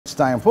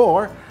time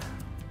for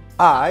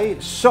I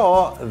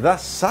Saw the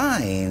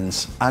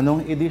Signs.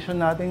 Anong edition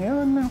natin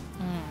ngayon?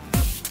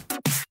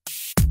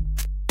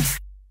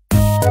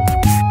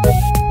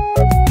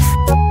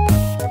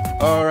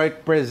 Alright,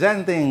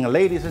 presenting,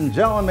 ladies and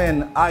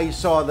gentlemen, I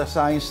Saw the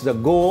Signs, the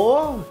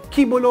Go,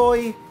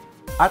 Quiboloy,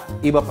 at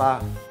iba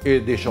pa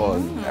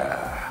edition.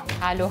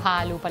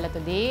 Halo-halo pala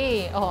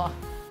today. Oh.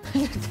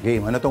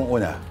 Game, ano tong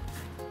una?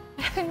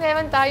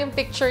 Meron tayong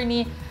picture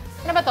ni,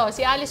 ano ba to?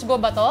 Si Alice Go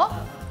ba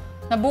to?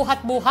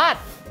 Nabuhat-buhat.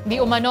 Di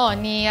umano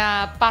ni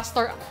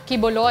Pastor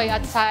Quiboloy.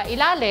 At sa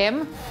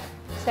ilalim,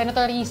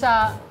 Senator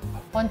Risa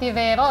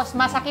Ontiveros,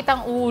 masakit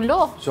ang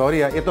ulo.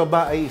 Sorry, ito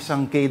ba ay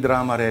isang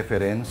K-drama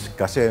reference?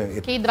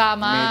 Kasi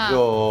K-drama.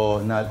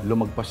 medyo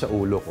lumagpas sa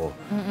ulo ko.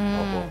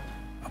 Opo.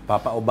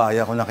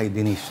 Papaubaya ko na kay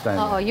Denise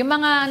Tan. Oo, yung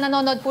mga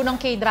nanonood po ng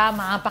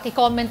K-drama,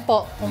 paki-comment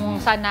po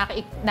kung saan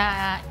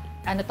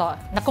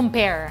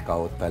na-compare.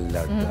 Ikaw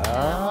talaga.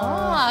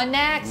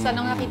 Next,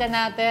 anong nakita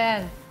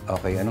natin?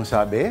 Okay, anong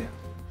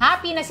sabi?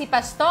 Happy na si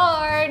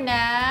Pastor na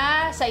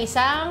sa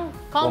isang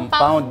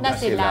compound na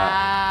sila.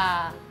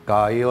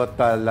 Kayo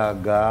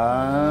talaga.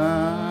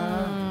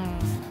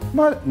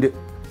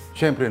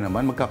 Siyempre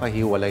naman,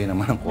 magkakahiwalay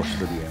naman ang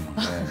custody.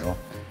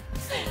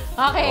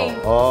 Okay.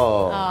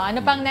 Ano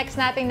pang next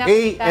nating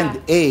nakita?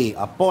 A&A,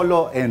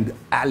 Apollo and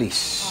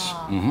Alice.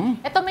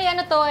 Ito may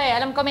ano to eh.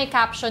 Alam ko may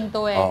caption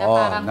to eh. Oo,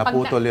 parang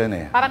naputol yan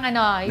eh. Parang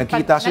ano.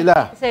 Nakita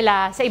sila. Nakita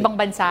sila sa ibang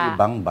bansa.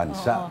 Ibang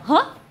bansa.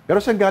 Huh? Pero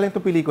saan galing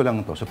itong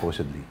pelikulang to,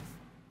 supposedly?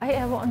 Ay,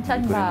 ewan,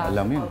 saan Hindi ko rin ba?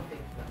 alam yun.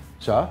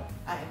 Sa?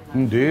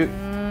 Hindi.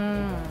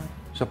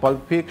 Sa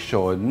Pulp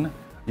Fiction,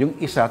 yung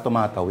isa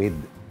tumatawid.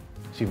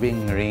 Si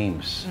Ving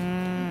Rhames.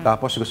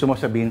 Tapos gusto mo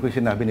sabihin ko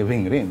yung sinabi ni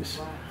Ving Rhames.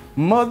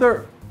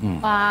 Mother!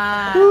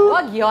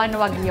 Wag yun.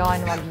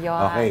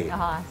 Okay.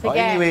 Sige.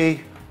 Anyway,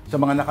 sa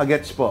mga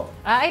nakagets po.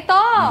 Ito!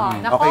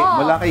 Nako. Okay,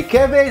 mula kay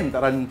Kevin.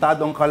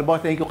 Tarantadong kalbo.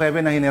 Thank you,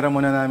 Kevin. Nahinira mo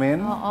na namin.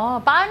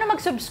 Oo. Paano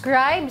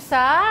mag-subscribe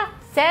sa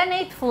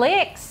Senate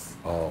Flix?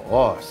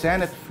 Oo,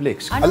 Senate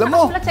Flix. Ano alam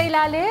mo? nakasulat sa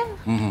ilalim?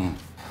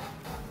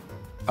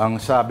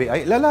 Ang sabi,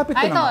 ay lalapit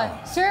ko Ito,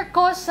 na.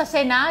 Circus sa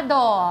Senado.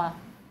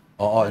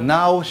 Oo,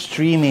 now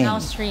streaming.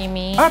 Now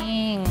streaming. At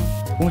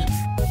kung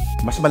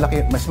mas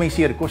malaki, mas may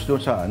circus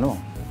doon sa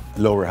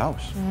lower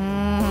house.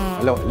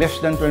 Less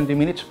than 20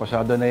 minutes,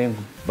 pasado na yung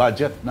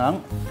budget ng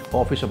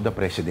Office of the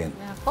President.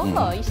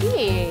 You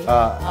see.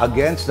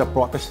 Against the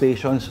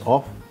protestations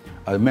of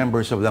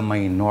members of the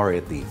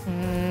minority.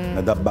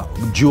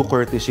 Due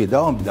courtesy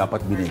daw, dapat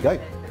binigay.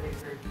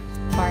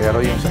 Pero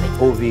yung sa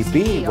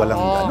OVP,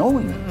 walang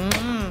ganun.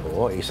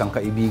 Oo, isang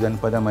kaibigan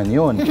pa naman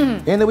yun.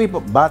 Anyway,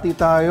 bati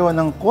tayo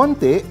ng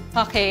konti.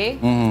 Okay.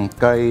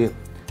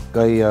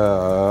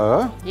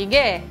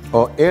 Sige.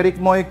 Eric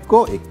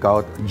Moico,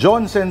 ikaw.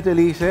 John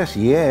Centelices,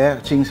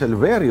 Ching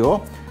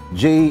Silverio.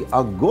 Jay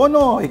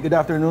Agono, good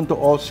afternoon to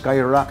all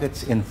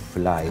skyrockets in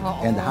flight.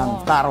 And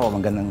Hang Caro,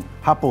 magandang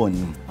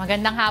hapon.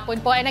 Magandang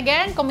hapon po. And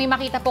again, kung may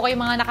makita po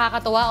kayong mga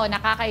nakakatuwa o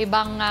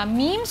nakakaibang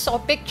memes o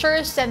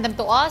pictures, send them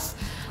to us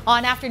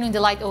on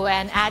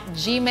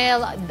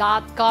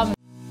afternoondelighton@gmail.com.